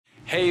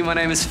Hey, my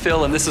name is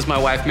Phil, and this is my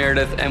wife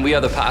Meredith, and we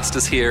are the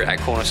pastors here at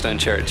Cornerstone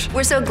Church.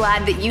 We're so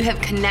glad that you have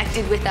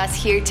connected with us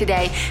here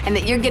today and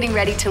that you're getting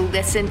ready to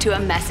listen to a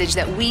message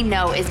that we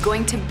know is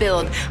going to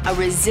build a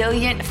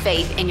resilient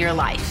faith in your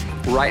life.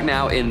 Right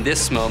now, in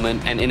this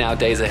moment, and in our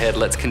days ahead,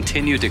 let's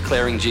continue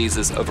declaring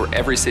Jesus over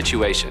every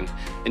situation.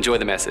 Enjoy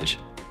the message.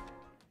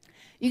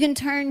 You can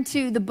turn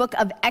to the book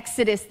of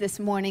Exodus this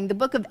morning, the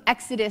book of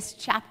Exodus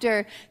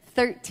chapter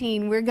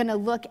 13. We're going to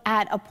look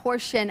at a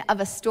portion of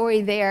a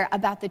story there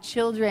about the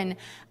children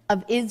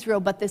of Israel.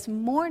 But this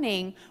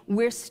morning,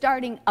 we're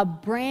starting a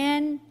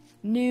brand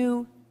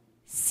new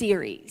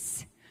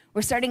series.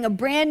 We're starting a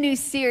brand new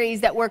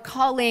series that we're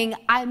calling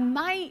I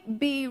Might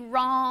Be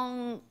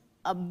Wrong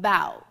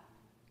About.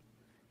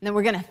 And then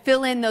we're going to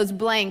fill in those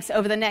blanks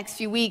over the next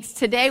few weeks.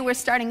 Today, we're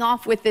starting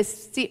off with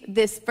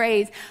this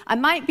phrase, I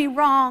might be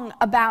wrong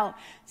about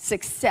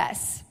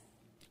success.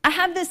 I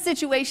have this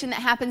situation that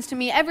happens to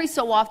me every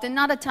so often,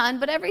 not a ton,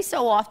 but every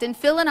so often.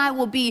 Phil and I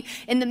will be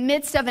in the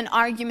midst of an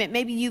argument.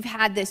 Maybe you've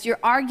had this. You're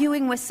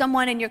arguing with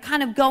someone and you're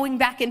kind of going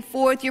back and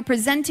forth. You're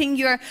presenting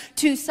your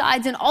two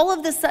sides, and all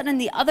of a sudden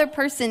the other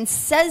person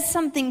says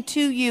something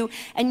to you,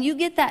 and you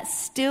get that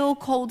still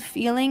cold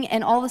feeling,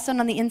 and all of a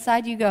sudden on the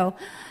inside you go,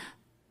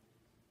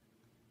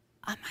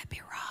 I might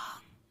be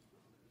wrong.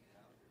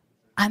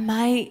 I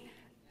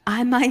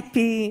might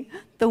be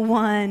the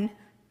one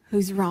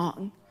who's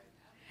wrong.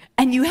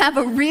 And you have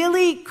a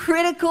really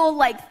critical,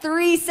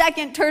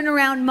 3-second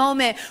turnaround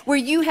moment where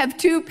you have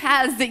two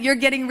paths that you're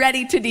getting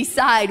ready to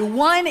decide.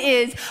 One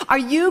is, are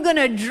you going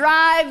to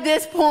drive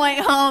this point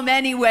home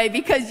anyway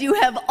because you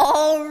have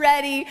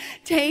already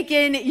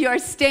taken your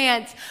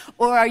stance?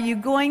 Or are you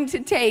going to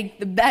take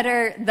the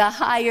better, the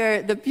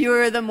higher, the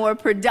purer, the more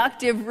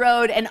productive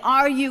road? And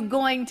are you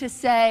going to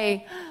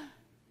say,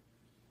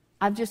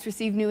 I've just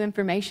received new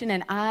information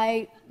and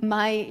I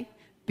might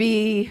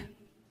be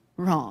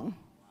wrong?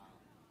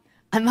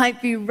 I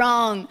might be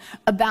wrong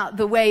about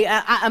the way,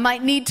 I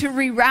might need to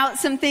reroute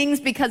some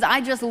things because I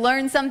just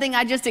learned something,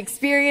 I just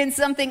experienced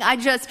something, I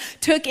just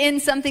took in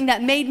something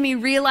that made me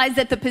realize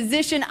that the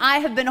position I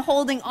have been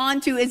holding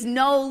on to is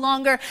no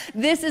longer,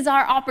 this is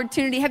our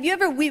opportunity. Have you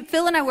ever,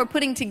 Phil and I were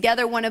putting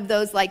together one of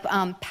those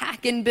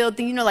pack and build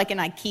thing, like an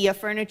IKEA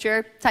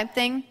furniture type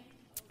thing?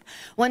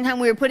 One time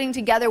we were putting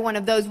together one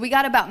of those. We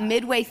got about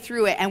midway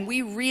through it and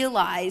we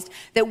realized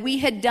that we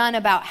had done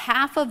about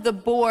half of the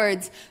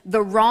boards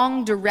the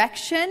wrong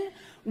direction,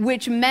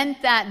 which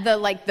meant that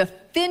the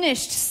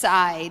finished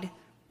side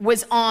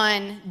was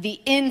on the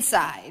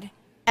inside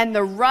and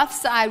the rough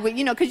side,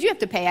 because you have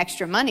to pay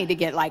extra money to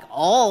get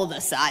all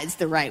the sides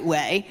the right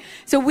way.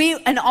 So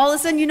and all of a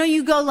sudden,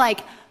 you go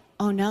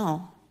oh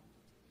no,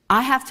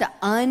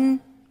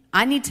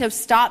 I need to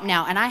stop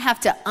now and I have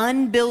to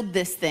unbuild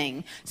this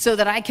thing so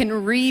that I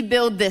can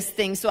rebuild this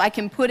thing so I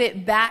can put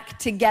it back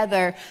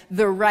together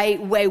the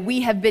right way.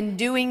 We have been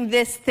doing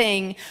this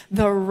thing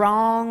the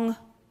wrong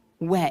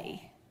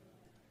way.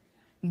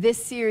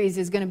 This series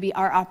is going to be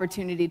our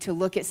opportunity to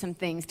look at some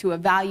things, to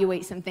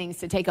evaluate some things,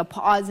 to take a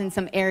pause in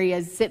some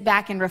areas, sit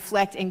back and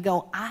reflect and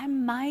go, I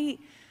might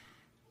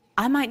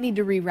need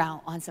to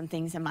reroute on some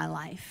things in my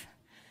life.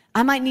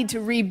 I might need to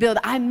rebuild.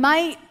 I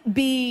might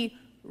be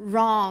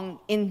wrong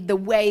in the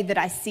way that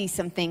I see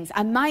some things.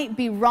 I might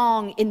be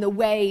wrong in the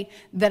way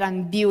that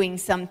I'm viewing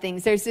some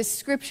things. There's this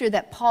scripture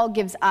that Paul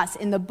gives us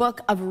in the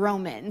book of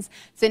Romans.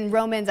 It's in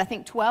Romans, I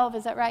think 12,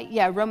 is that right?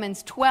 Yeah,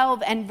 Romans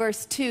 12 and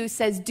verse 2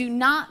 says, do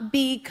not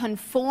be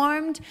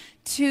conformed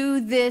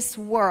to this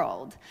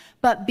world,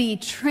 but be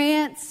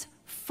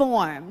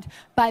transformed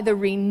by the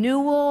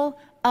renewal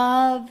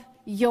of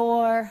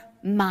your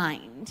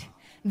mind,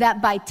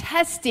 that by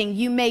testing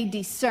you may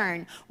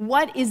discern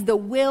what is the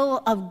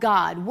will of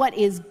God, what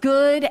is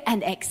good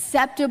and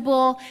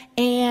acceptable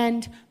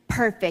and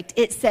perfect.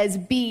 It says,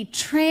 be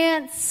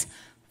transformed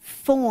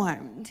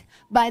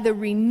by the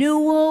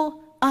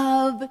renewal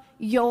of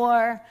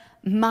your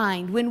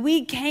mind. When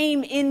we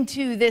came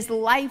into this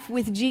life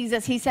with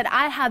Jesus, he said,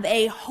 I have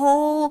a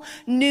whole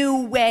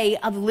new way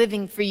of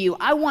living for you.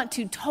 I want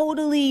to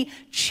totally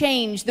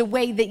change the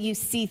way that you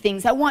see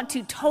things. I want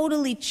to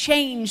totally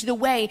change the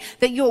way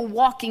that you're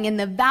walking and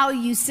the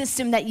value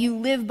system that you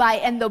live by.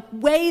 And the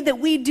way that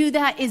we do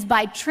that is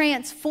by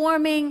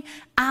transforming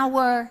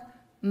our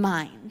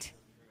mind.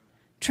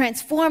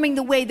 Transforming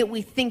the way that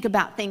we think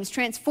about things,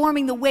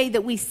 transforming the way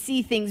that we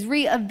see things,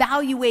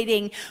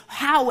 reevaluating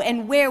how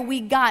and where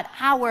we got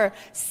our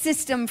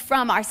system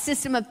from, our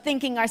system of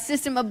thinking, our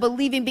system of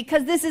believing,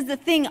 because this is the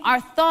thing,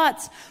 our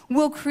thoughts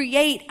will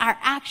create our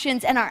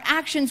actions, and our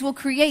actions will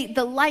create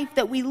the life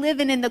that we live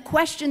in. And the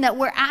question that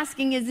we're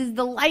asking is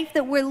the life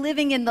that we're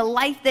living in the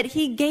life that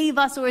he gave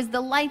us, or is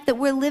the life that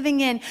we're living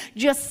in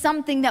just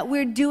something that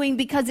we're doing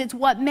because it's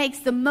what makes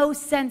the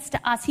most sense to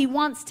us? He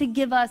wants to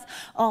give us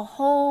a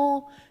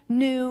whole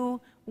new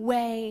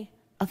way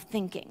of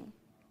thinking.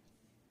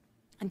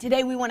 And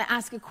today we want to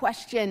ask a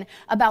question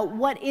about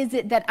what is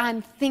it that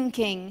I'm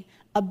thinking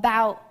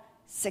about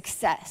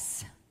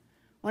success?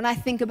 When I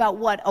think about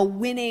what a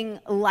winning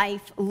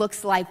life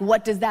looks like,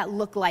 what does that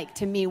look like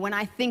to me? When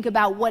I think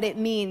about what it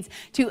means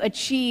to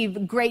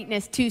achieve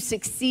greatness, to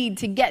succeed,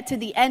 to get to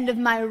the end of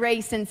my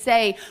race and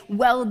say,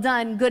 well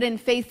done, good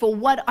and faithful,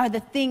 what are the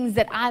things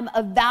that I'm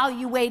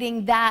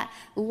evaluating that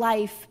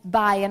life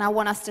by? And I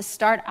want us to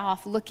start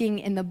off looking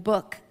in the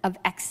book of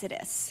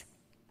Exodus.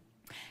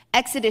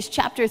 Exodus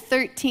chapter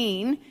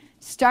 13,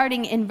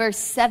 starting in verse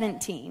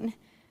 17.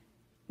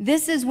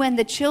 This is when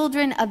the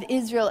children of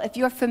Israel, if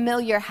you're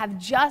familiar, have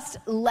just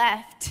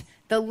left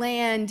the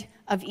land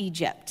of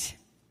Egypt.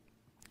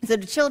 So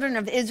the children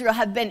of Israel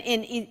have been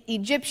in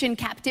Egyptian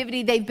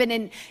captivity. They've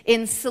been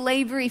in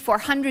slavery for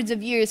hundreds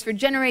of years, for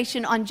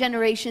generation on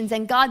generations,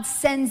 and God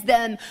sends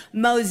them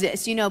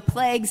Moses. You know,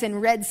 plagues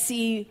and Red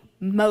Sea.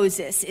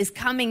 Moses is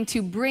coming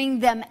to bring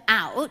them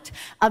out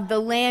of the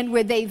land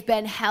where they've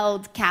been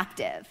held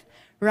captive,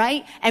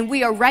 right? And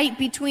we are right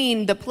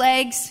between the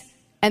plagues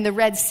and the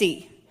Red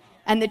Sea.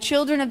 And the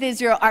children of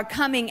Israel are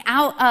coming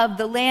out of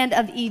the land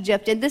of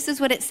Egypt. And this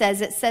is what it says.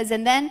 It says,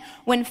 and then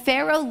when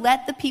Pharaoh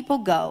let the people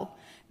go,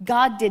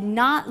 God did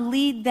not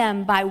lead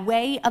them by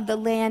way of the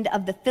land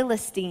of the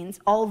Philistines,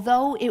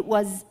 although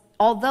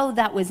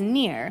that was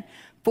near.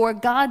 For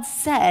God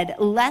said,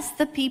 lest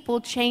the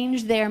people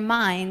change their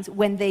minds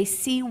when they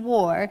see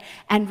war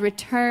and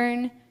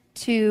return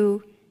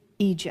to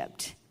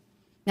Egypt.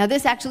 Now,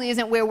 this actually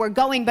isn't where we're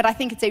going, but I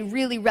think it's a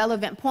really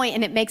relevant point,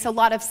 and it makes a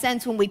lot of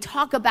sense when we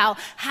talk about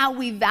how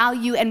we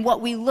value and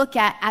what we look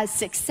at as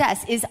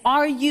success. Is,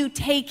 are you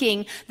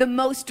taking the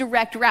most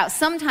direct route?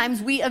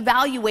 Sometimes we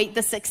evaluate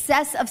the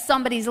success of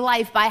somebody's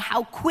life by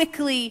how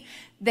quickly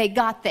they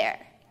got there.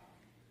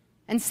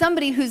 And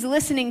somebody who's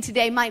listening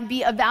today might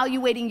be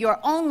evaluating your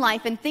own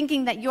life and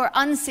thinking that you're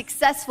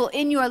unsuccessful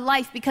in your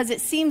life because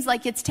it seems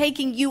like it's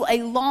taking you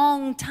a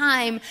long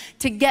time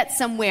to get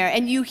somewhere.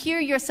 And you hear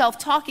yourself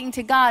talking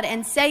to God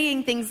and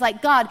saying things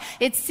like, God,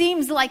 it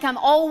seems like I'm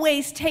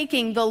always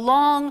taking the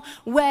long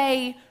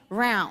way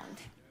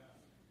round.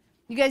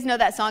 You guys know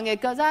that song?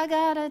 It goes, I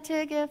got a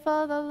ticket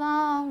for the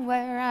long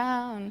way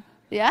round.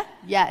 Yeah?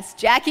 Yes.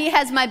 Jackie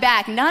has my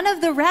back. None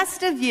of the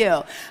rest of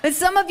you. But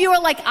some of you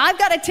are like, I've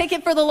got a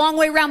ticket for the long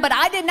way round, but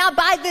I did not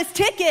buy this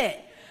ticket.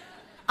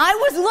 I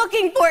was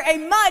looking for a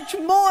much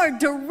more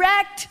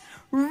direct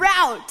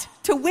route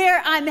to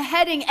where I'm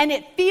heading, and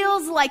it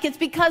feels like it's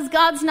because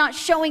God's not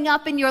showing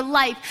up in your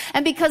life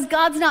and because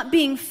God's not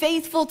being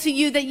faithful to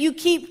you that you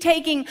keep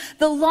taking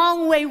the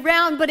long way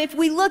round. But if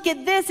we look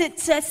at this, it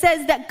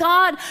says that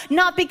God,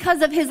 not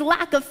because of his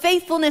lack of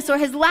faithfulness or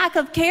his lack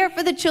of care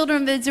for the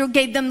children of Israel,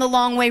 gave them the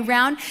long way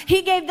round.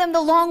 He gave them the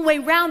long way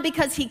round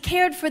because he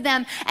cared for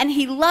them and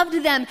he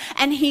loved them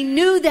and he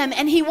knew them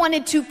and he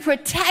wanted to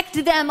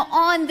protect them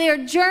on their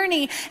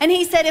journey. And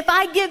he said, if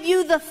I give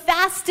you the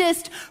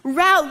fastest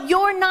route,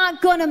 you're not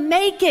going to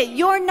make it.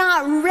 You're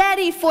not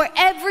ready for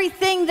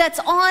everything that's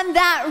on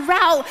that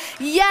route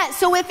yet.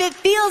 So if it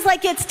feels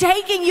like it's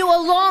taking you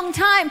a long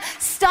time,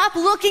 stop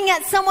looking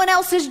at someone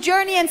else's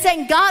journey and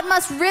saying, God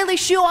must really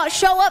show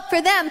up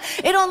for them.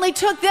 It only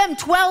took them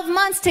 12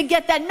 months to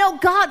get that. No,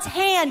 God's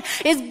hand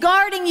is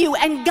guarding you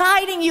and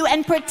guiding you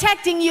and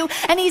protecting you,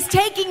 and he's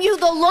taking you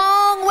the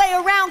long way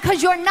around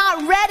because you're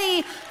not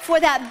ready for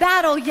that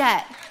battle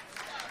yet.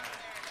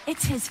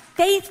 It's his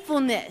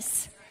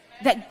faithfulness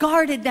that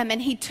guarded them, and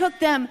he took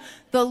them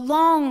the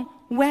long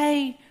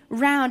way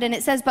round. And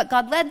it says, but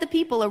God led the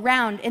people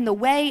around in the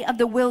way of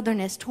the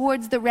wilderness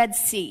towards the Red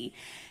Sea.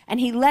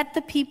 And he let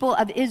the people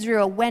of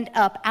Israel went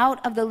up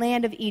out of the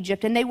land of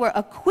Egypt, and they were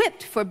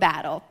equipped for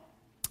battle.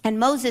 And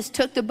Moses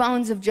took the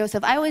bones of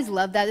Joseph. I always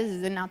love that. This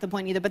is not the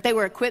point either, but they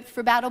were equipped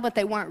for battle, but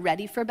they weren't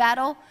ready for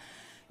battle.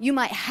 You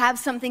might have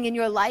something in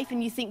your life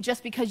and you think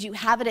just because you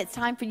have it, it's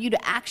time for you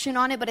to action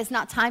on it, but it's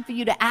not time for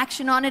you to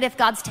action on it if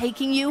God's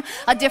taking you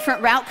a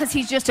different route because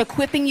he's just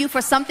equipping you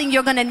for something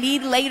you're going to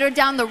need later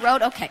down the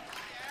road. Okay,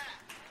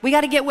 we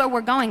got to get where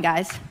we're going,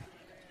 guys.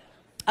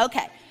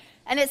 Okay.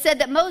 And it said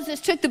that Moses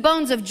took the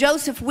bones of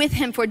Joseph with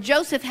him, for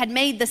Joseph had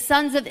made the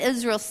sons of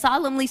Israel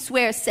solemnly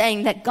swear,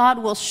 saying that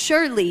God will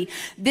surely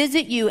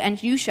visit you,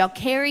 and you shall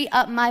carry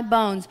up my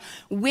bones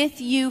with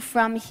you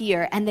from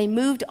here. And they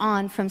moved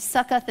on from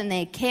Succoth, and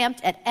they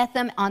camped at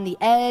Etham on the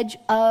edge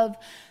of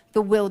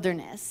the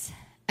wilderness.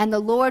 And the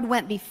Lord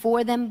went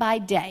before them by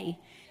day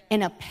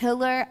in a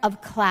pillar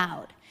of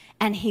cloud,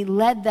 and he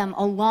led them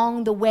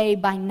along the way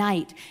by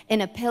night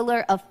in a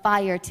pillar of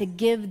fire to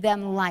give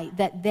them light,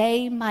 that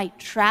they might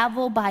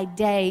travel by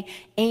day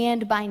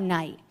and by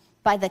night,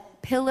 by the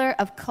pillar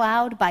of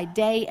cloud by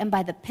day and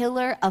by the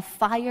pillar of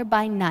fire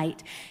by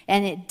night.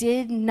 And it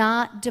did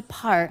not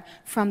depart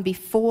from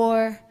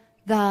before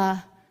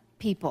the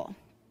people.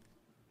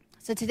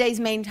 So today's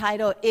main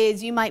title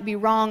is You Might Be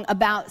Wrong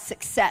About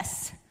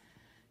Success.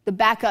 The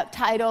backup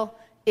title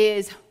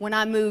is When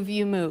I Move,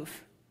 You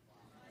Move.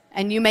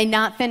 And you may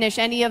not finish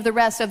any of the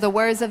rest of the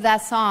words of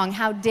that song.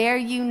 How dare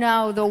you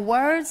know the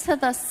words to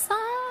the song?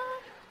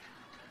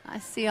 I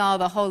see all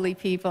the holy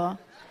people.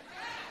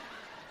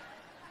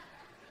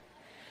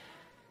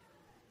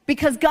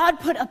 because God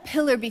put a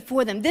pillar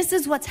before them. This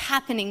is what's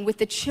happening with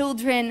the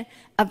children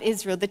of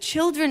Israel. The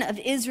children of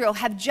Israel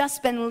have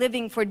just been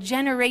living for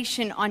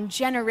generation on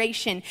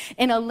generation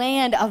in a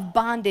land of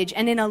bondage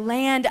and in a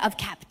land of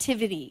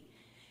captivity.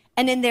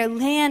 And in their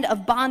land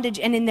of bondage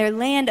and in their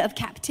land of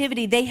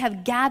captivity, they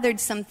have gathered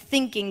some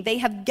thinking. They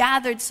have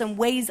gathered some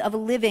ways of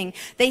living.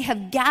 They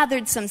have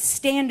gathered some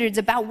standards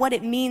about what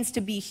it means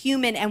to be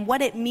human and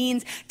what it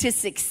means to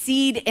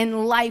succeed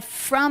in life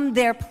from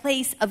their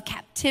place of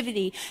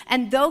captivity.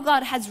 And though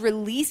God has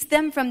released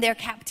them from their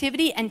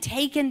captivity and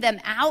taken them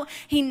out,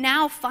 he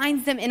now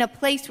finds them in a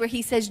place where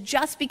he says,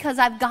 just because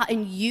I've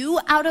gotten you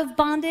out of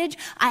bondage,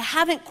 I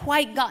haven't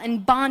quite gotten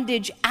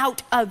bondage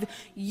out of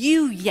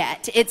you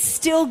yet. It's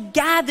still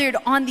gathered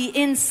on the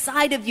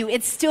inside of you.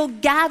 It's still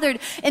gathered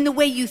in the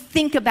way you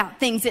think about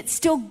things. It's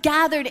still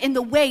gathered in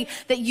the way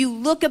that you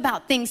look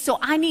about things. So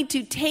I need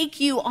to take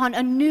you on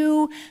a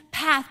new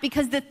path,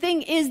 because the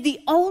thing is, the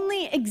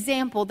only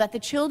example that the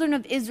children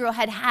of Israel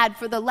had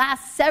for the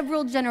last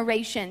several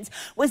generations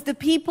was the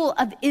people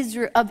of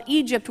Israel, of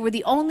Egypt, were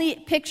the only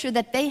picture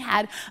that they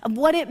had of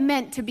what it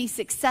meant to be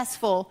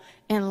successful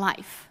in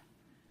life,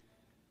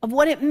 of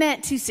what it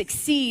meant to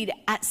succeed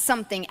at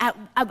something.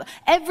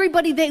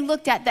 Everybody they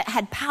looked at that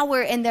had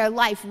power in their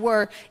life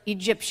were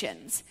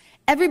Egyptians.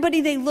 Everybody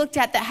they looked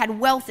at that had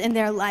wealth in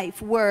their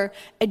life were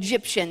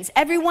Egyptians.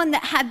 Everyone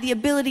that had the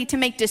ability to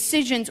make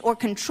decisions or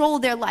control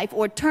their life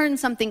or turn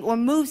something or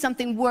move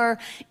something were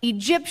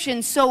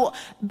Egyptians. So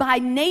by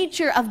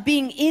nature of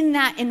being in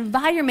that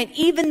environment,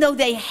 even though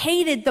they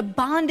hated the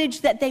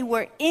bondage that they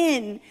were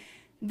in,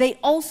 they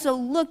also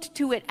looked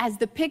to it as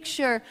the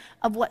picture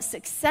of what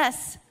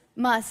success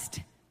must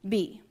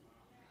be.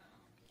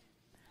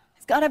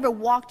 Has God ever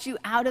walked you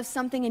out of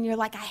something and you're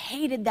like, I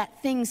hated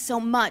that thing so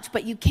much,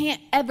 but you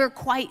can't ever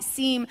quite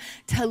seem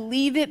to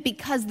leave it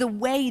because the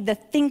way, the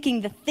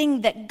thinking, the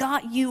thing that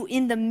got you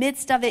in the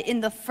midst of it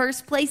in the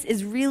first place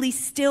is really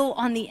still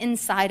on the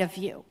inside of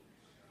you?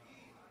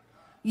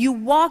 You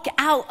walk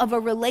out of a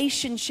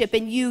relationship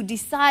and you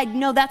decide,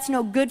 no, that's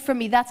no good for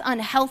me. That's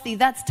unhealthy.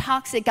 That's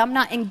toxic. I'm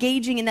not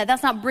engaging in that.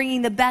 That's not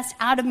bringing the best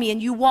out of me.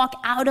 And you walk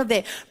out of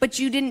it, but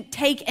you didn't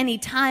take any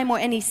time or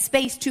any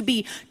space to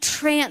be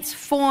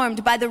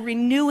transformed by the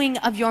renewing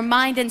of your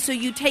mind. And so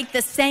you take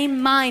the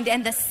same mind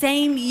and the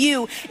same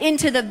you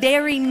into the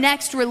very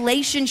next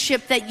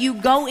relationship that you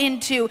go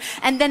into.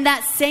 And then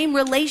that same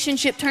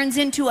relationship turns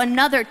into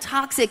another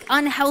toxic,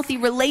 unhealthy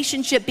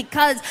relationship,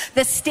 because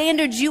the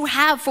standards you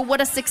have for what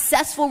a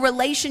successful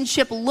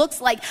relationship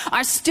looks like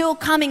are still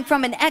coming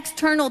from an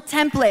external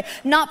template,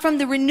 not from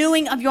the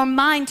renewing of your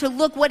mind to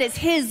look what is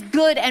his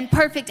good and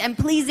perfect and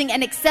pleasing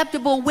and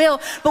acceptable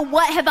will. But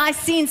what have I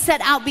seen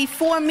set out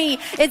before me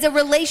is a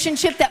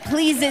relationship that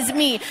pleases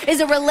me, is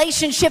a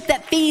relationship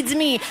that feeds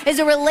me, is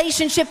a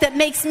relationship that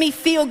makes me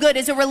feel good,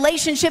 is a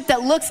relationship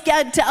that looks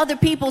good to other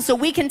people so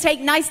we can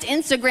take nice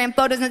Instagram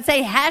photos and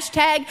say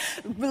hashtag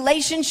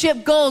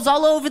relationship goals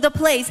all over the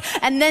place,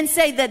 and then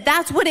say that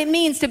that's what it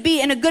means to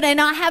be in a good.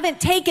 And I haven't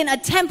taken a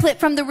template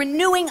from the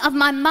renewing of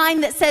my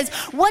mind that says,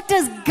 what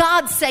does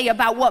God say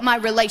about what my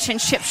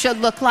relationship should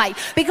look like?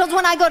 Because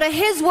when I go to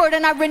his word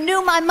and I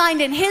renew my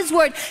mind in his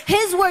word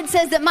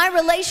says that my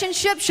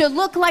relationship should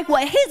look like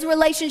what his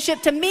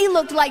relationship to me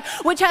looked like,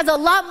 which has a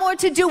lot more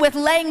to do with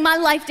laying my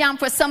life down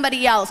for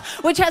somebody else,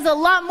 which has a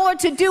lot more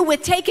to do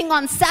with taking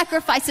on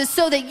sacrifices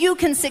so that you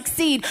can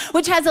succeed,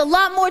 which has a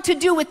lot more to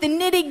do with the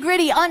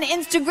nitty-gritty,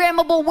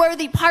 un-Instagrammable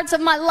worthy parts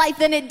of my life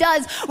than it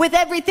does with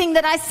everything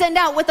that I send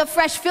out with a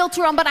fresh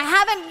filter on. But I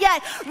haven't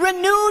yet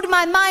renewed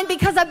my mind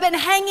because I've been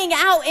hanging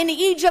out in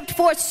Egypt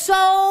for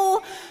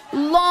so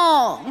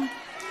long.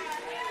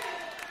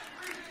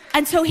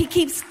 And so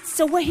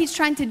what he's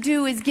trying to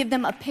do is give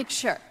them a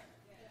picture.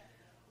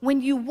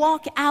 When you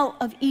walk out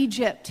of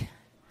Egypt,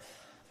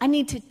 I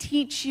need to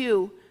teach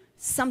you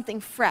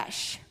something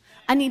fresh.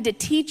 I need to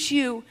teach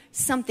you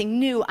something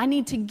new. I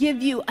need to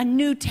give you a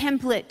new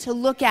template to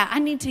look at. I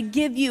need to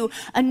give you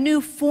a new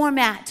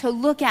format to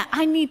look at.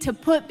 I need to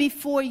put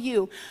before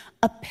you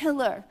a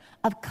pillar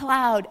of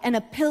cloud and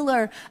a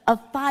pillar of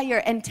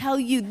fire and tell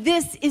you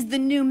this is the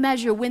new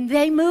measure. When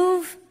they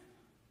move,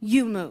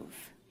 you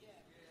move.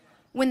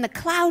 When the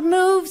cloud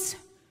moves,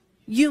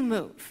 you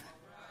move.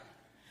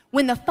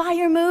 When the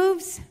fire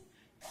moves,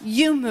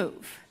 you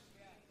move.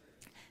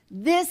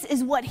 This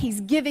is what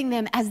he's giving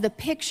them as the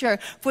picture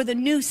for the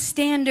new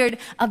standard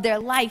of their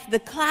life. The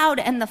cloud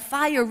and the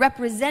fire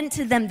represent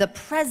to them the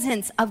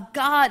presence of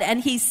God.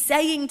 And he's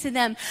saying to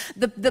them,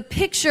 the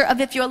picture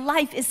of if your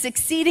life is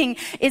succeeding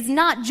is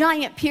not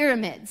giant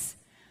pyramids.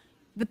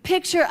 The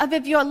picture of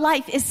if your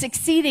life is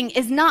succeeding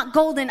is not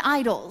golden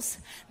idols.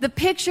 The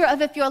picture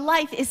of if your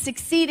life is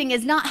succeeding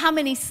is not how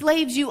many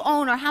slaves you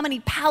own or how many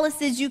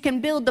palaces you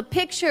can build. The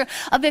picture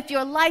of if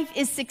your life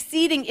is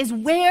succeeding is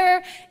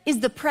where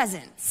is the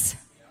presence?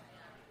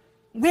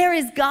 Where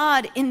is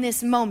God in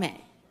this moment?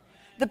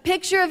 The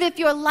picture of if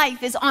your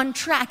life is on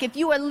track, if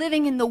you are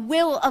living in the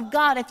will of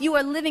God, if you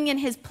are living in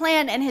his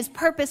plan and his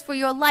purpose for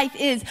your life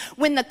is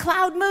when the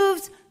cloud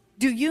moves,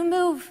 do you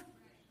move?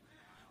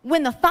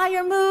 When the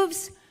fire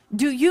moves,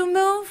 Do you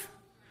move?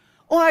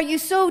 Or are you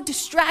so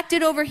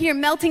distracted over here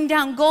melting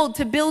down gold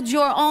to build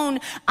your own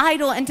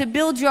idol and to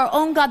build your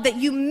own God that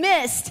you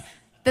missed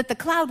that the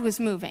cloud was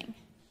moving?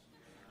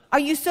 Are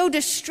you so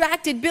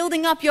distracted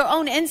building up your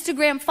own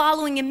Instagram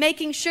following and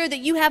making sure that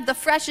you have the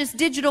freshest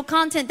digital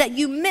content that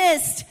you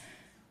missed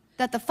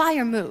that the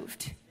fire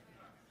moved?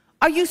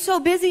 Are you so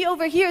busy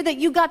over here that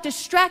you got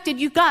distracted,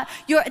 you got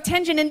your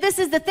attention? And this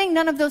is the thing,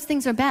 none of those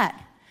things are bad.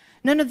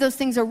 None of those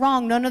things are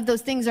wrong. None of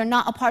those things are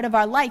not a part of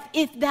our life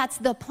if that's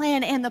the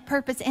plan and the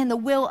purpose and the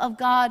will of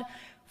God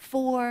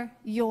for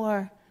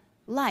your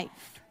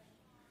life.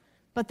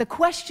 But the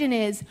question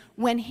is,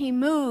 when he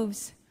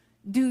moves,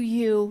 do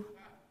you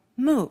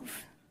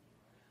move?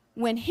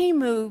 When he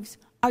moves,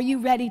 are you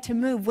ready to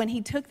move? When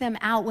he took them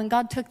out, when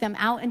God took them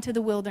out into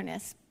the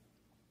wilderness,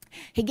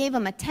 he gave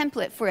them a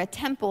template for a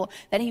temple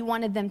that he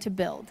wanted them to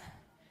build.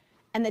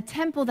 And the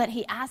temple that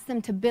he asked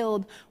them to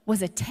build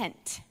was a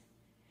tent.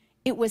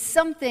 It was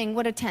something,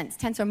 what are tents?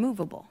 Tents are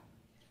movable,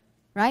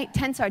 right?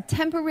 Tents are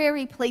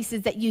temporary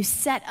places that you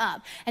set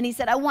up. And he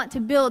said, I want to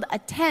build a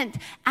tent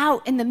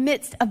out in the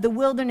midst of the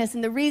wilderness.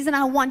 And the reason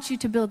I want you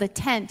to build a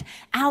tent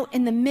out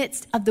in the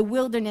midst of the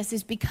wilderness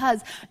is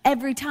because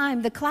every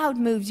time the cloud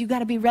moves, you got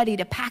to be ready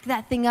to pack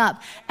that thing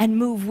up and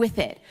move with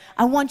it.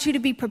 I want you to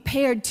be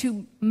prepared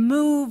to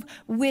move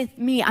with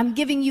me. I'm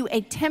giving you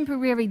a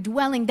temporary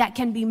dwelling that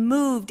can be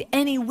moved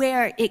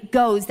anywhere it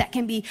goes, that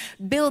can be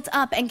built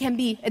up and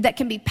that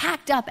can be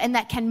packed up and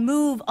that can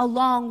move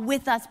along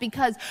with us.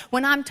 Because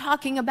when I'm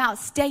talking about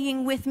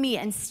staying with me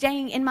and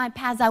staying in my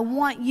paths, I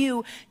want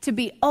you to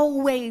be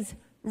always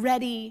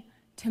ready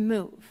to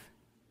move.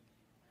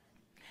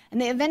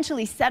 And they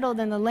eventually settled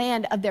in the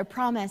land of their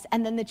promise.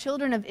 And then the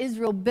children of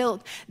Israel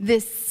built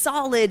this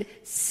solid,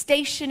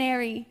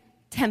 stationary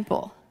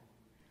temple.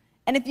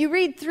 And if you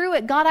read through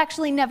it, God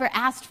actually never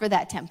asked for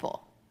that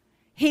temple.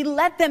 He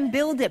let them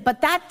build it, but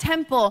that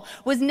temple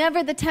was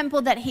never the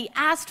temple that he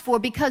asked for,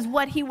 because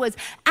what he was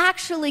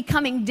actually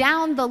coming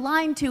down the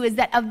line to is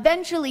that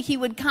eventually he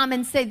would come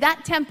and say,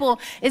 that temple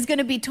is going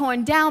to be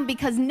torn down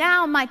because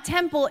now my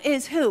temple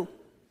is who?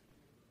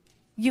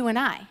 You and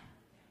I.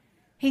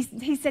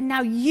 He said,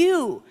 now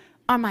you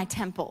are my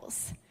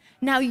temples.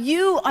 Now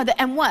you are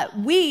and what?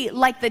 We,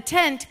 like the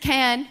tent,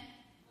 can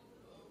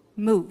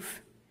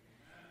move.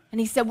 And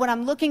he said, what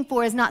I'm looking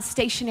for is not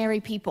stationary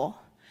people.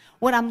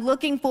 What I'm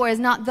looking for is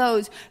not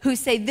those who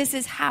say, this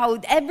is how.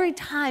 Every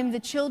time the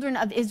children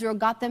of Israel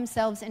got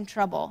themselves in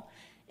trouble,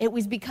 it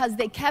was because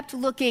they kept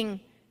looking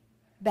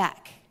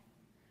back.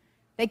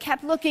 They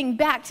kept looking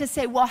back to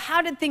say, well,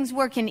 how did things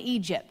work in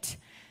Egypt?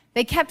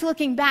 They kept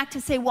looking back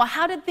to say, well,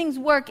 how did things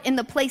work in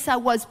the place I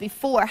was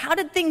before? How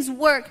did things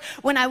work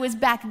when I was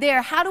back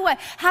there? How do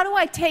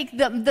I take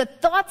the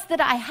thoughts that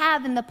I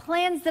have and the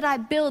plans that I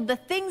build, the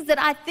things that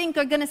I think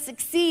are going to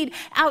succeed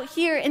out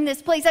here in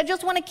this place? I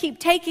just want to keep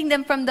taking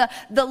them from the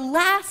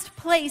last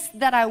place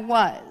that I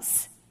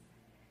was.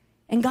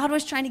 And God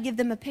was trying to give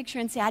them a picture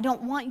and say, I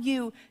don't want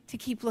you to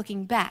keep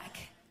looking back.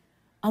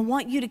 I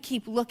want you to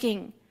keep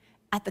looking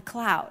at the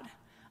cloud.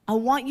 I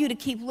want you to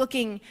keep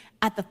looking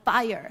at the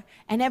fire.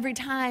 And every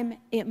time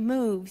it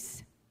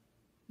moves,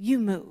 you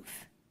move.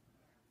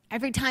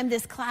 Every time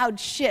this cloud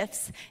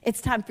shifts,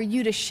 it's time for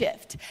you to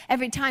shift.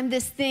 Every time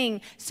this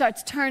thing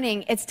starts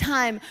turning, it's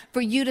time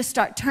for you to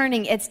start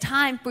turning. It's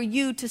time for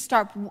you to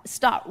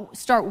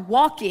start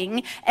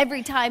walking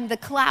every time the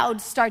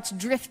cloud starts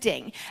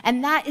drifting.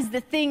 And that is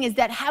the thing, is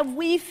that have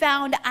we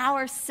found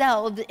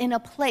ourselves in a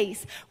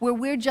place where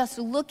we're just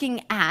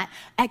looking at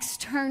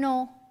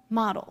external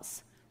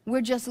models?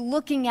 We're just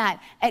looking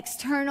at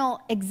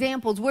external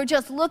examples. We're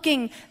just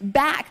looking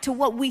back to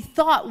what we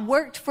thought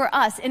worked for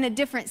us in a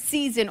different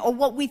season, or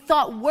what we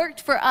thought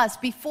worked for us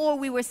before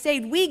we were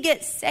saved. We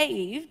get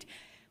saved.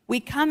 We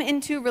come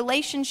into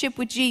relationship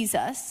with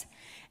Jesus.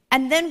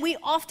 And then we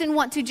often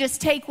want to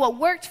just take what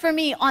worked for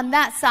me on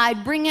that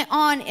side, bring it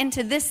on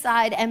into this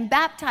side, and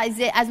baptize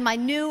it as my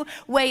new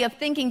way of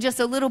thinking, just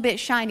a little bit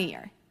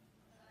shinier.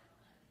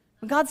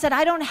 God said,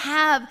 I don't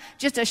have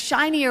just a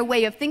shinier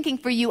way of thinking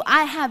for you.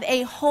 I have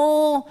a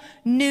whole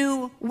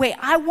new way.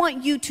 I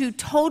want you to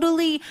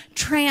totally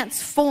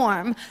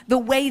transform the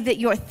way that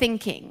you're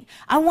thinking.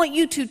 I want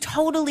you to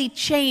totally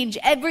change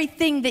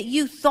everything that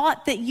you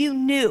thought that you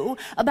knew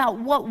about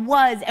what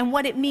was and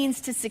what it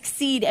means to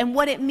succeed and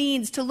what it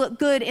means to look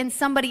good in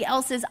somebody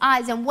else's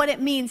eyes and what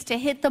it means to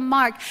hit the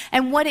mark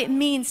and what it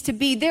means to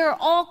be. There are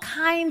all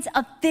kinds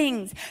of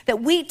things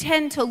that we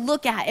tend to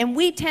look at, and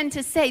we tend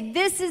to say,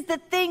 this is the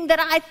thing that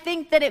I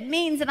think that it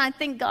means. And I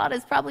think God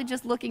is probably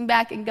just looking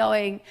back and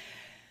going,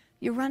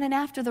 you're running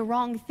after the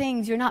wrong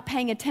things. You're not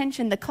paying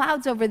attention. The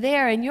cloud's over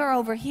there and you're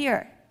over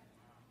here.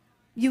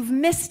 You've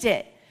missed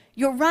it.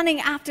 You're running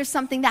after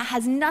something that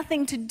has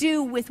nothing to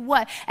do with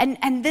what.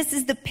 And this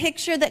is the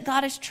picture that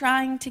God is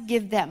trying to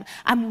give them.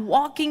 I'm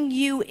walking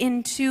you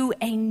into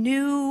a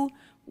new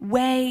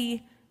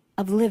way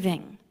of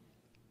living.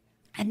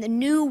 And the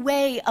new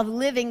way of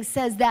living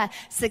says that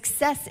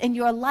success in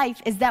your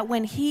life is that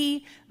when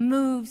he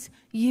moves,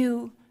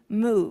 you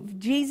move.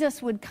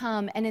 Jesus would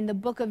come, and in the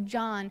book of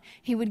John,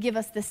 he would give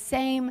us the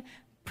same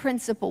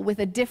principle with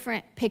a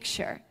different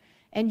picture.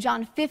 In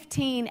John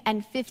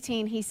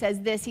 15:15, he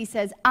says this. He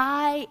says,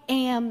 I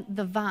am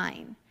the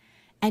vine,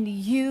 and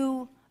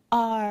you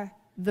are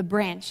the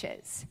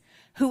branches.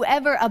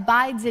 Whoever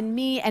abides in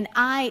me and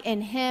I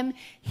in him,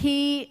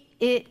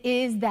 it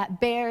is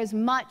that bears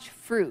much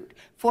fruit.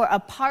 For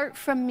apart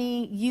from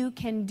me, you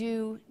can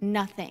do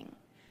nothing.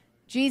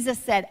 Jesus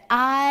said,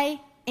 I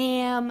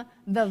am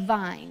the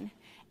vine,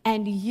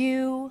 and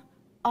you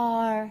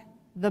are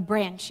the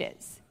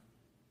branches.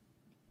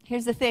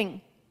 Here's the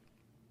thing.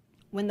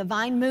 When the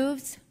vine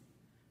moves,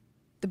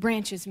 the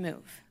branches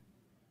move.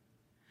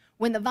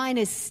 When the vine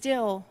is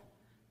still,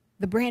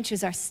 the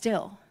branches are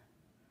still.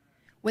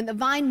 When the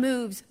vine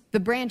moves, the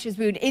branches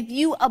move. If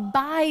you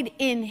abide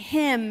in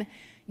him,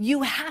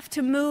 you have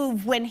to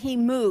move when he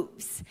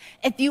moves.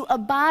 If you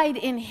abide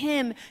in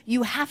him,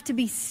 you have to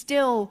be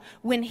still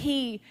when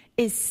he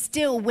is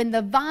still. When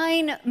the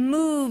vine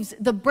moves,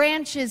 the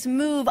branches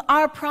move.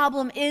 Our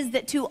problem is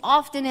that too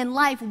often in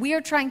life, we're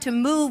trying to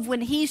move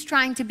when he's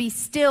trying to be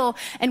still,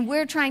 and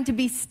we're trying to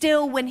be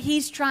still when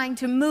he's trying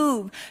to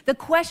move. The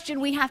question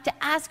we have to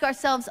ask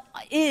ourselves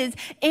is,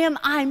 am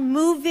I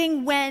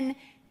moving when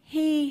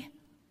he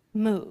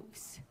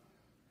moves?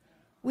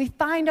 We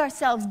find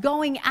ourselves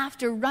running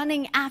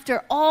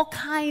after all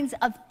kinds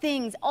of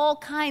things, all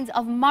kinds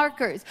of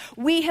markers.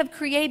 We have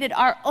created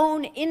our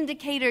own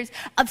indicators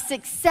of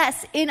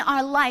success in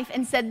our life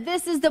and said,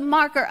 this is the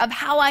marker of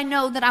how I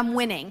know that I'm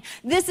winning.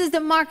 This is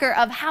the marker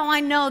of how I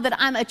know that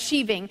I'm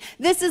achieving.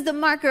 This is the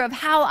marker of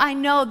how I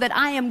know that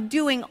I am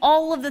doing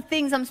all of the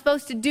things I'm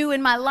supposed to do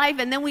in my life.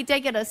 And then we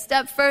take it a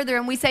step further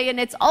and we say, and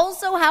it's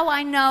also how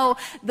I know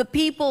the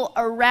people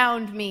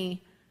around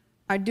me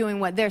are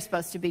doing what they're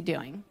supposed to be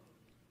doing.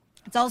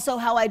 It's also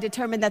how I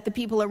determine that the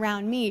people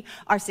around me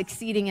are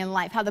succeeding in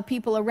life, how the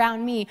people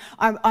around me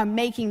are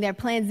making their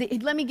plans.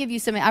 Let me give you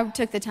some. I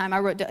took the time. I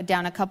wrote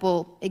down a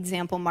couple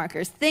example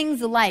markers. Things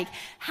like,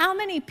 how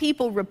many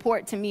people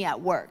report to me at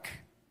work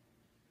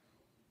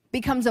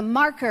becomes a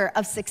marker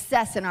of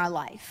success in our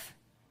life.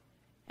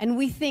 And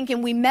we think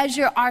and we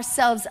measure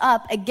ourselves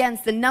up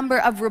against the number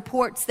of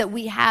reports that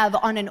we have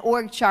on an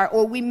org chart,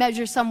 or we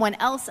measure someone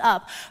else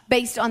up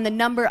based on the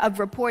number of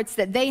reports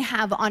that they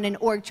have on an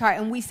org chart.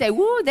 And we say,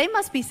 woo, they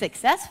must be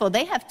successful.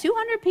 They have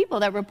 200 people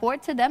that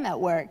report to them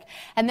at work.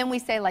 And then we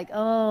say like,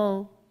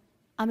 oh,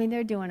 I mean,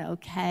 they're doing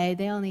okay.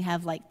 They only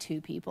have like 2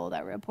 people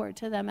that report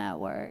to them at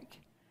work.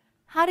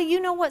 How do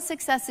you know what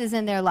success is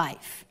in their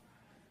life?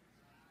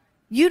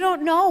 You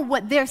don't know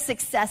what their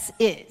success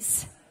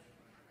is.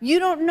 You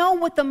don't know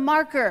what the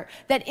marker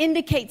that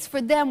indicates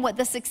for them what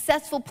the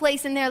successful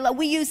place in their life.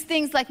 We use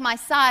things like my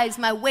size,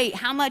 my weight,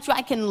 how much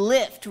I can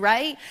lift,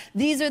 right?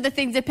 These are the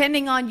things,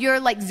 depending on your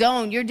like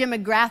zone, your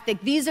demographic.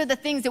 These are the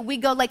things that we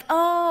go like,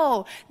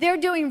 oh, they're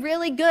doing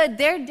really good.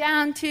 They're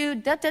down to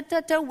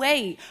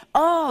weight.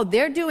 Oh,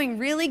 they're doing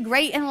really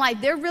great in life.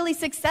 They're really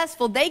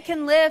successful. They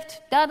can lift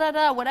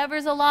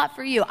whatever's a lot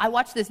for you. I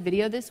watched this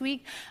video this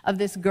week of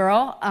this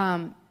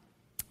girl.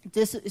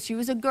 She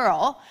was a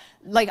girl,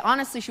 like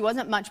honestly, she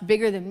wasn't much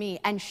bigger than me,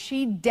 and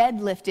she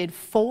deadlifted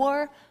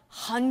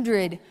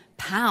 400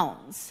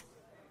 pounds.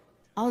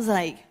 I was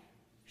like,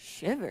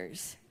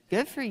 shivers,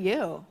 good for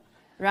you,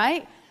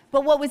 right?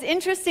 But what was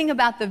interesting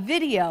about the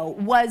video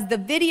was the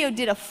video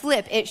did a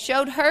flip. It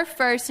showed her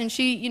first, and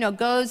she,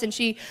 goes and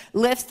she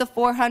lifts the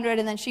 400,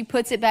 and then she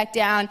puts it back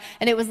down.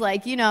 And it was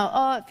like,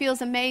 oh, it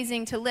feels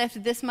amazing to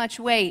lift this much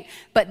weight.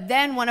 But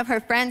then one of her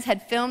friends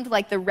had filmed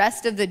like the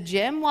rest of the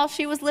gym while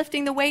she was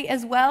lifting the weight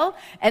as well.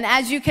 And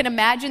as you can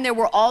imagine, there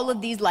were all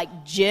of these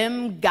like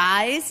gym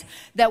guys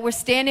that were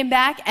standing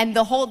back, and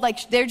the whole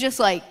they're just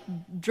like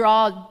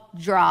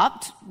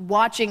dropped,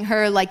 watching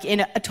her like in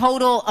a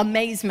total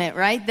amazement,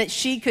 right? That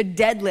she could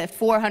deadlift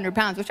 400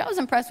 pounds, which I was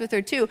impressed with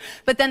her too.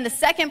 But then the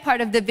second part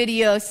of the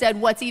video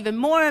said, what's even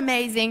more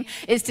amazing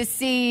is to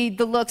see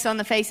the looks on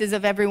the faces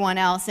of everyone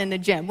else in the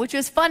gym, which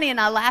was funny, and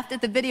I laughed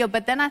at the video.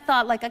 But then I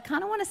thought, like, I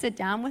kind of want to sit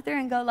down with her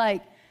and go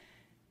like,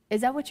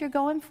 is that what you're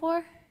going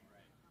for?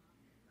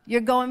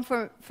 You're going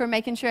for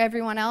making sure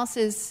everyone else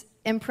is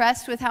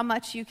impressed with how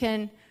much you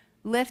can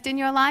lift in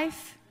your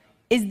life?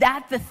 Is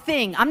that the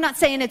thing? I'm not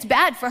saying it's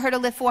bad for her to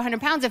lift 400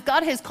 pounds. If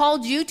God has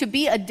called you to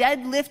be a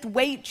deadlift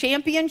weight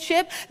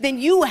championship, then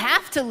you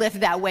have to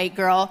lift that weight,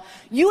 girl.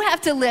 You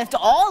have to lift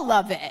all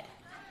of it.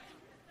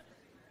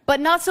 But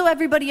not so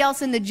everybody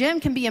else in the gym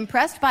can be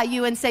impressed by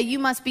you and say, you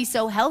must be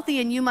so healthy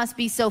and you must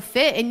be so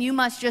fit and you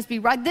must just be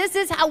right. This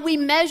is how we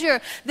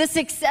measure the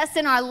success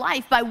in our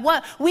life, by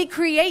what we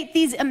create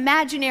these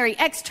imaginary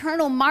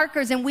external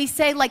markers, and we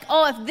say like,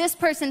 oh, if this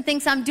person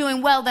thinks I'm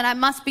doing well, then I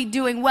must be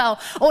doing well.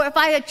 Or if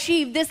I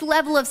achieve this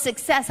level of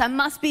success, I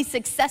must be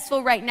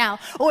successful right now.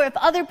 Or if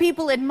other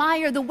people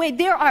admire the way,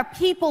 there are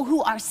people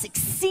who are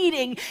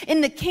succeeding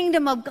in the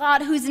kingdom of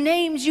God whose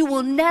names you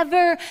will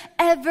never,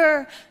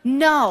 ever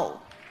know.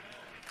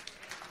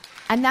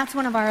 And that's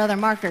one of our other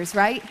markers,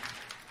 right?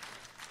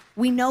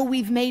 We know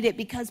we've made it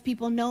because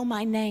people know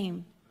my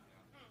name.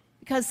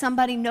 because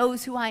somebody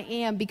knows who I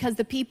am, because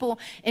the people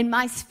in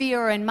my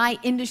sphere or in my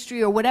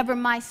industry or whatever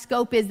my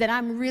scope is, that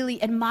I'm really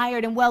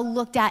admired and well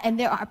looked at. And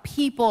there are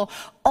people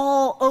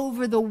all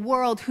over the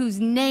world whose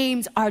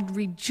names are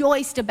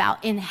rejoiced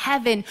about in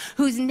heaven,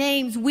 whose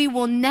names we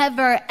will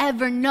never,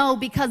 ever know,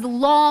 because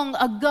long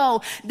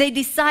ago they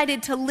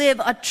decided to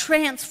live a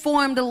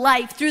transformed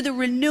life through the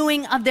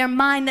renewing of their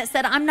mind that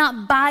said, I'm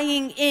not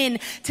buying in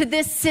to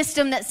this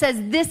system that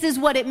says this is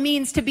what it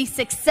means to be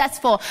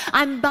successful.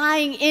 I'm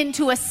buying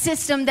into a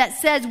system that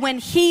says when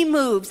he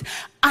moves,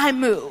 I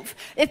move.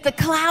 If the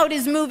cloud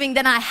is moving,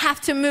 then I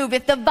have to move.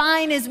 If the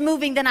vine is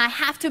moving, then I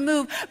have to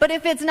move. But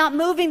if it's not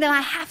moving, then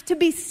I have to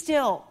be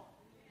still.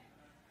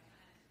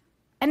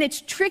 And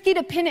it's tricky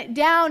to pin it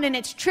down, and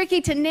it's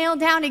tricky to nail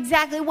down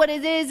exactly what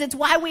it is. It's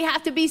why we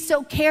have to be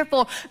so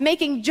careful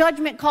making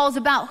judgment calls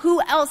about who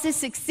else is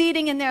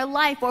succeeding in their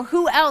life or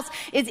who else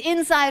is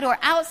inside or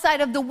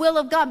outside of the will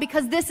of God,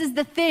 because this is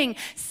the thing.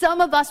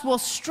 Some of us will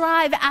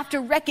strive after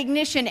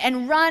recognition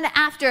and run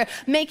after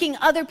making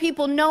other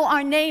people know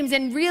our names.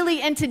 And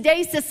really, in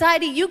today's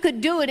society, you could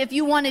do it if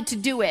you wanted to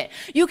do it.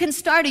 You can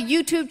start a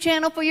YouTube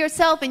channel for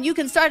yourself, and you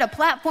can start a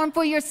platform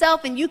for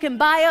yourself, and you can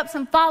buy up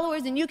some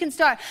followers, and you can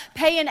start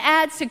paying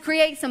ads to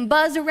create some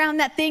buzz around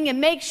that thing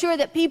and make sure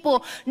that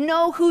people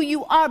know who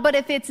you are. But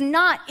if it's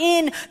not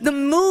in the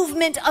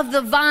movement of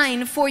the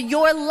vine for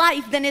your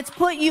life, then it's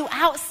put you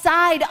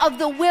outside of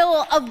the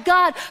will of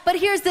God. But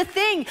here's the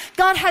thing.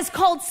 God has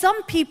called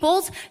some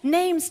people's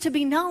names to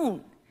be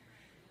known.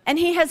 And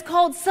he has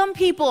called some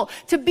people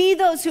to be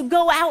those who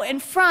go out in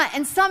front,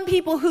 and some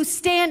people who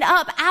stand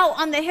up out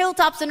on the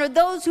hilltops and are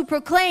those who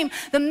proclaim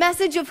the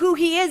message of who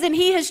he is. And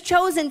he has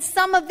chosen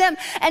some of them.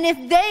 And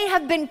if they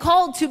have been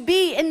called to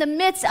be in the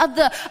midst of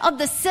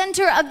the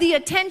center of the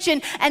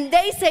attention, and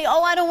they say,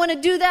 oh, I don't want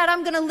to do that,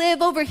 I'm going to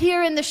live over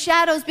here in the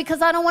shadows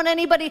because I don't want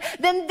anybody,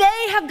 then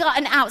they have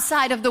gotten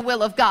outside of the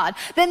will of God.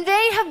 Then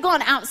they have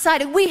gone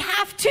outside. And we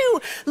have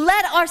to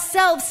let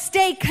ourselves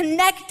stay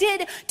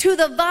connected to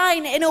the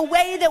vine in a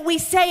way that we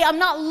say, I'm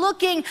not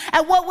looking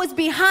at what was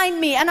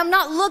behind me, and I'm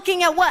not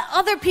looking at what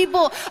other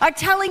people are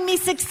telling me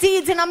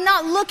succeeds, and I'm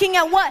not looking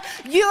at what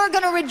you're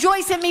going to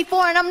rejoice at me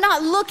for, and I'm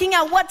not looking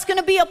at what's going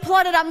to be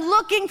applauded. I'm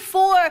looking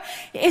for,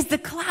 is the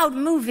cloud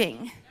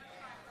moving?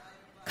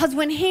 Because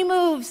when he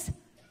moves,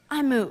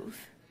 I move.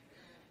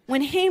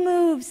 When he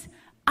moves,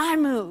 I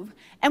move.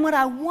 And what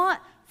I want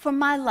for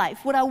my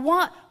life, what I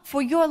want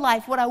for your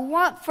life, what I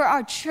want for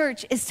our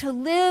church is to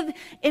live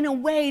in a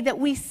way that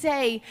we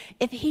say,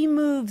 if he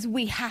moves,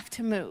 we have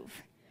to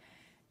move.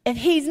 If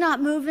he's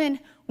not moving,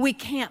 we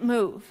can't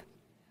move.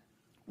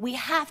 We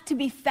have to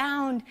be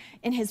found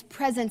in his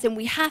presence, and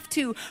we have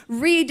to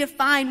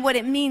redefine what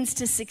it means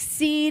to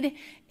succeed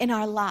in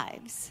our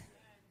lives.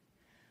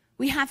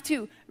 We have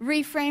to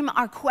reframe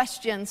our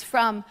questions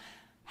from,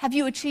 have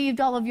you achieved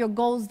all of your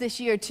goals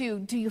this year, to,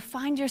 do you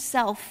find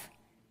yourself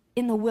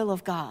in the will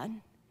of God?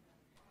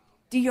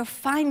 Do you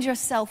find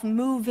yourself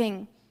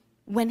moving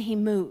when he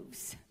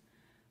moves?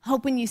 I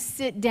hope when you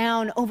sit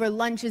down over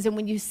lunches and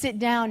when you sit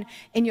down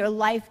in your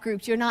life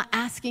groups, you're not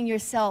asking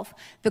yourself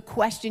the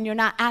question, you're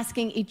not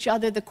asking each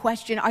other the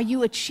question, are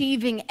you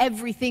achieving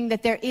everything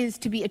that there is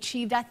to be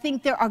achieved? I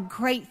think there are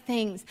great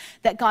things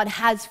that God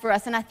has for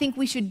us, and I think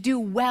we should do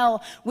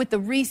well with the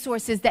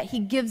resources that he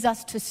gives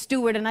us to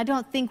steward, and I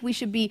don't think we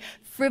should be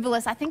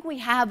frivolous. I think we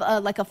have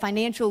a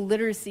financial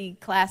literacy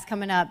class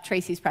coming up.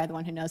 Tracy's probably the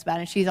one who knows about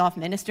it. She's off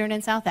ministering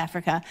in South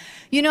Africa.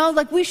 You know,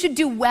 we should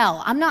do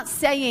well. I'm not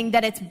saying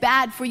that it's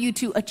bad for you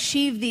to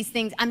achieve these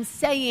things. I'm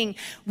saying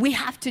we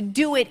have to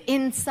do it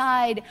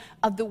inside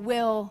of the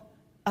will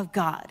of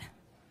God.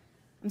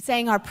 I'm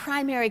saying our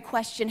primary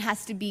question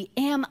has to be,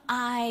 am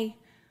I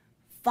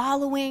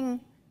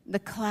following the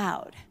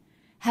cloud?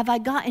 Have I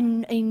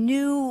gotten a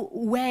new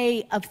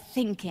way of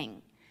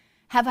thinking?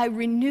 Have I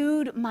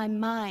renewed my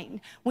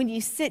mind? When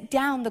you sit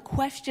down, the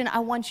question I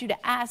want you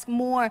to ask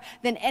more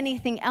than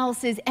anything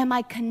else is, am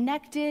I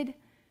connected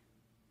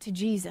to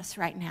Jesus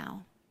right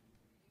now?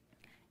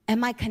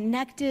 Am I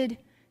connected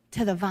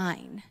to the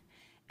vine?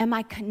 Am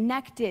I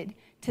connected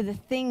to the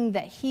thing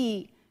that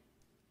he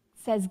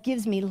says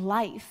gives me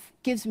life,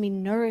 gives me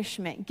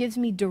nourishment, gives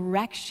me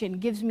direction,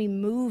 gives me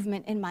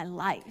movement in my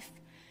life?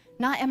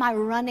 Not am I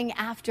running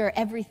after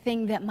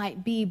everything that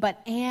might be, but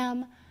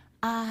am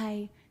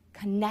I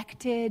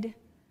connected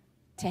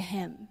to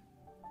him?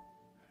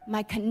 Am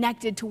I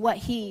connected to what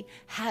he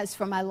has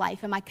for my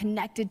life? Am I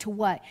connected to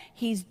what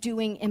he's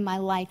doing in my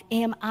life?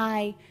 Am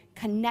I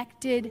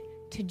connected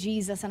to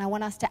Jesus? And I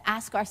want us to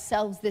ask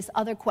ourselves this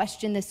other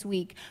question this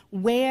week.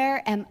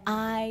 Where am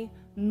I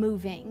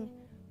moving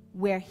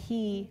where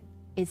he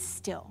is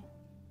still?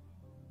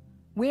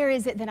 Where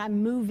is it that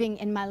I'm moving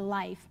in my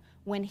life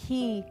when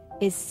he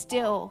is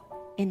still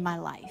in my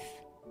life?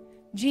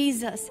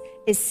 Jesus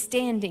is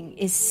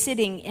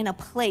sitting in a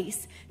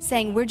place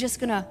saying, we're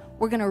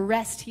gonna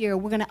rest here,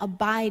 we're gonna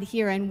abide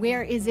here. And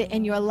where is it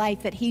in your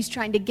life that he's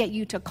trying to get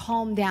you to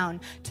calm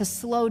down, to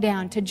slow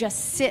down, to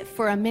just sit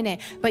for a minute,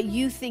 but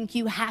you think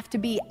you have to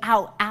be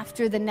out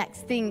after the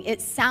next thing?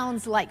 It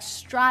sounds like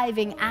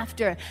striving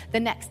after the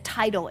next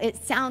title. It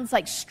sounds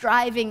like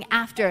striving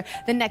after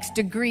the next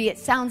degree. It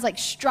sounds like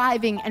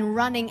striving and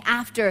running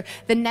after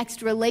the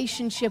next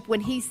relationship, when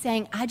he's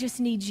saying, I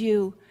just need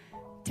you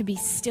to be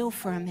still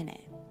for a minute.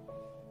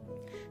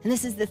 And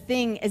this is the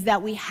thing, is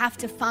that we have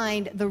to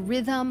find the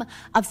rhythm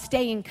of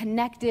staying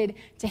connected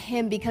to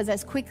him, because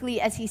as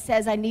quickly as he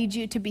says, I need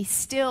you to be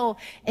still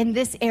in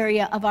this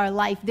area of our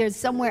life, there's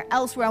somewhere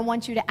else where I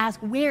want you to ask,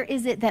 where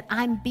is it that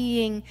I'm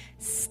being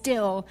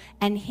still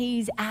and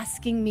he's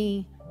asking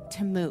me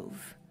to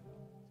move?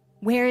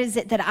 Where is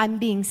it that I'm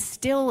being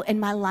still in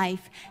my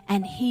life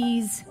and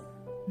he's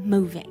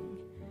moving?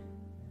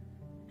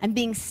 And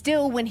being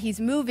still when he's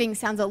moving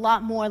sounds a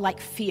lot more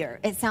like fear.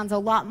 It sounds a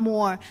lot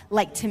more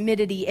like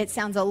timidity. It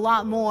sounds a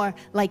lot more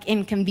like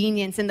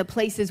inconvenience in the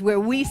places where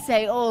we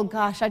say, oh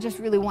gosh, I just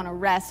really want to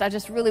rest. I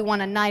just really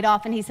want a night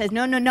off. And he says,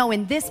 no.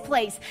 In this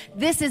place,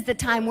 this is the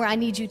time where I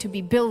need you to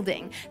be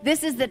building.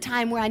 This is the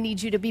time where I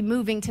need you to be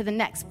moving to the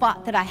next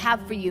spot that I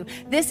have for you.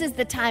 This is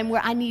the time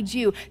where I need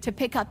you to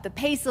pick up the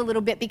pace a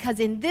little bit, because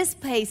in this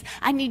place,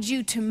 I need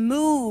you to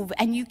move,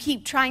 and you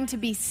keep trying to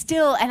be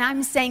still. And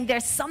I'm saying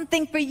there's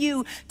something for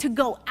you to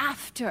go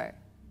after.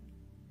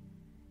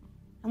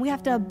 And we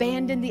have to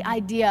abandon the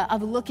idea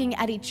of looking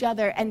at each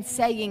other and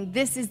saying,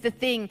 this is the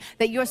thing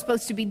that you're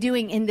supposed to be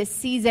doing in this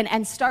season,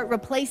 and start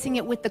replacing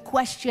it with the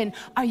question,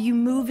 are you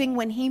moving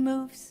when he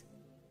moves?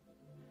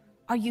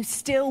 Are you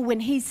still when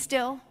he's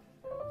still?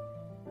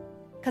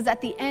 Because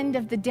at the end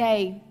of the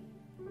day,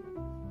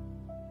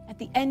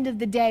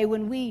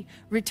 when we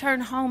return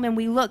home and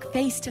we look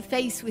face to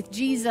face with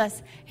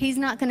Jesus, he's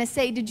not going to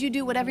say, did you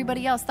do what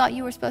everybody else thought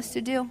you were supposed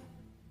to do?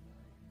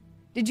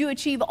 Did you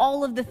achieve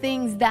all of the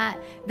things that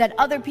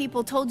other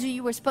people told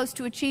you were supposed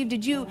to achieve?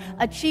 Did you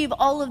achieve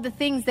all of the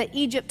things that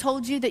Egypt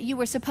told you that you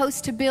were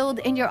supposed to build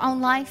in your own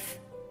life?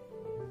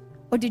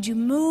 Or did you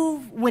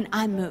move when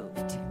I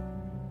moved?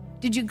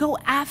 Did you go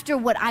after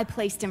what I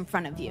placed in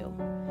front of you?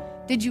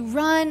 Did you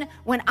run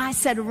when I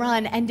said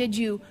run? And did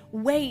you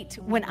wait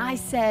when I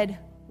said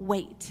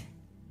wait?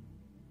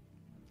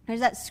 There's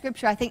that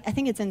scripture, I think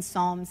it's in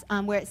Psalms,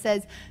 where it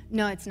says,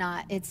 no, it's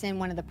not. It's in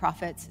one of the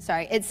prophets.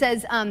 Sorry. It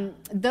says,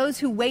 those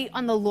who wait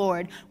on the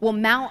Lord will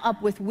mount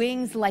up with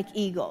wings like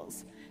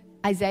eagles.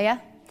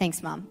 Isaiah?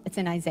 Thanks, Mom. It's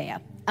in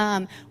Isaiah.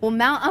 Will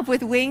mount up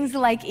with wings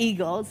like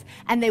eagles,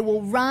 and they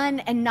will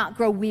run and not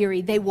grow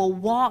weary. They will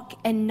walk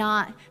and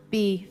not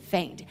be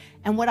faint.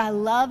 And what I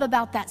love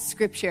about that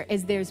scripture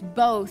is there's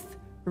both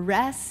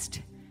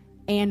rest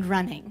and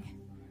running.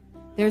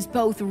 There's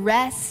both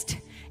rest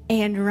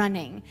and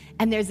running.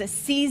 And there's a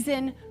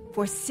season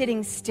for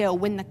sitting still.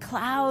 When the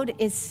cloud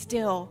is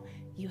still,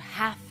 you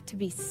have to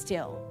be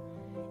still.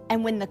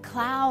 And when the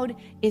cloud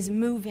is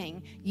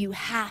moving, you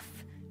have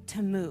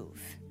to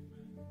move.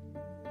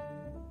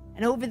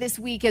 And over this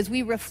week, as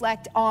we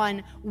reflect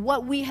on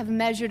what we have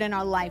measured in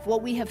our life,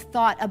 what we have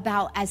thought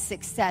about as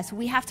success,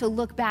 we have to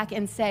look back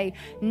and say,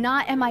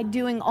 not am I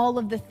doing all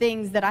of the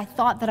things that I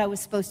thought that I was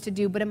supposed to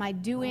do, but am I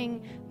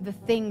doing the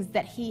things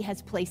that he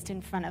has placed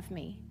in front of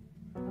me?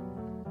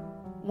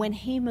 When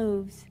he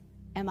moves,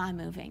 am I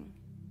moving?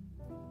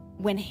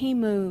 When he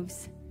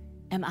moves,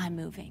 am I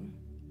moving?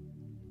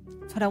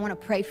 That's what I want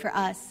to pray for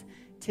us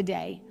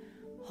today.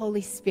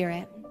 Holy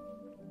Spirit,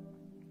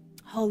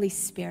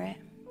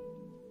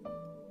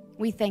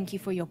 we thank you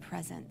for your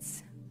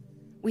presence.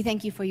 We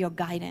thank you for your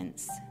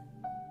guidance.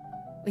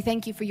 We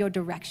thank you for your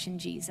direction,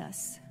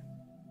 Jesus.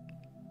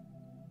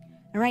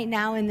 And right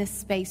now in this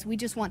space, we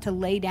just want to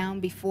lay down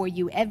before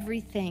you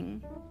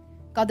everything,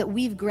 God, that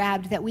we've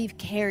grabbed, that we've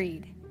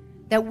carried,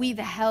 that we've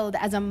held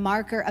as a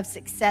marker of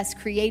success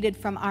created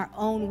from our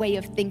own way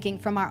of thinking,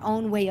 from our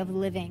own way of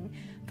living,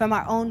 from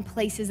our own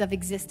places of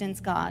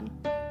existence, God.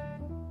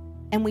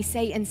 And we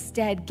say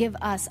instead, give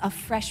us a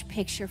fresh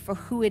picture for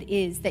who it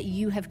is that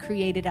you have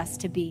created us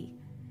to be.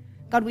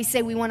 God, we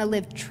say we want to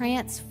live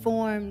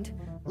transformed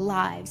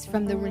lives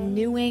from the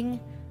renewing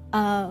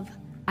of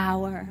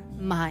our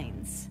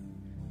minds.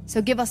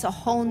 So give us a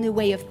whole new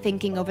way of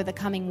thinking over the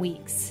coming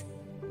weeks.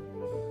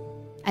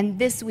 And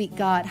this week,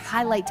 God,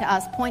 highlight to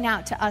us, point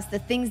out to us the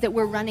things that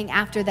we're running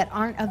after that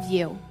aren't of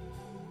you.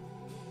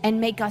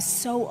 And make us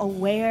so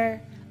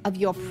aware of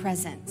your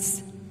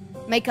presence.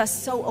 Make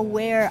us so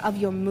aware of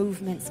your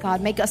movements,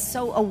 God. Make us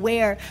so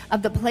aware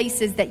of the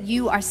places that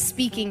you are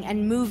speaking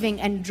and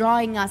moving and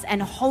drawing us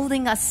and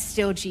holding us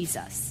still,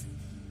 Jesus.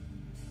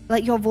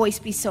 Let your voice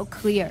be so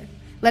clear.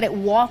 Let it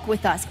walk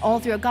with us all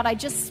through. God, I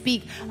just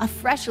speak a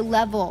fresh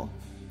level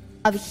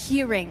of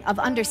hearing, of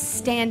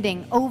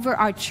understanding over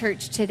our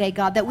church today,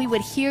 God, that we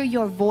would hear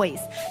your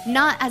voice,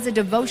 not as a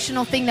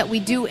devotional thing that we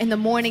do in the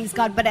mornings,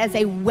 God, but as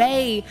a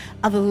way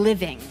of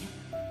living,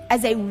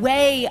 as a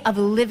way of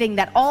living,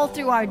 that all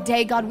through our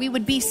day, God, we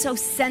would be so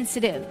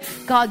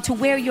sensitive, God, to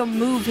where you're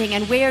moving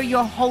and where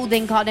you're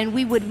holding, God, and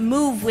we would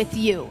move with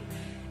you.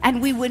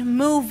 And we would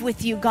move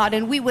with you, God,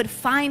 and we would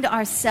find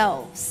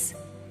ourselves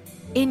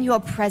in your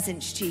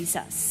presence,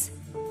 Jesus.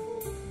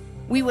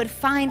 We would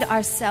find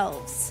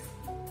ourselves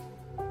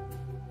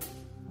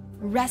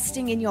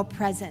resting in your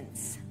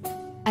presence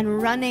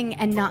and running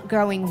and not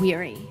growing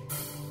weary.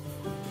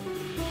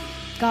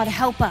 God,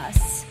 help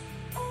us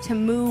to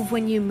move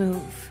when you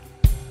move.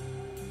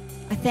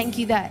 I thank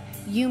you that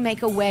you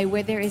make a way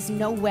where there is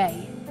no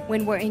way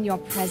when we're in your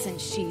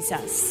presence,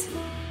 Jesus.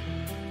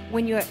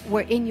 When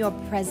we're in your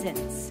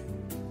presence.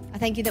 I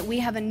thank you that we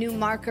have a new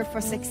marker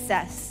for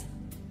success,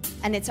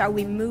 and it's, are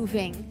we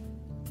moving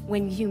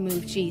when you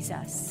move,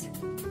 Jesus?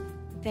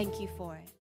 Thank you for it.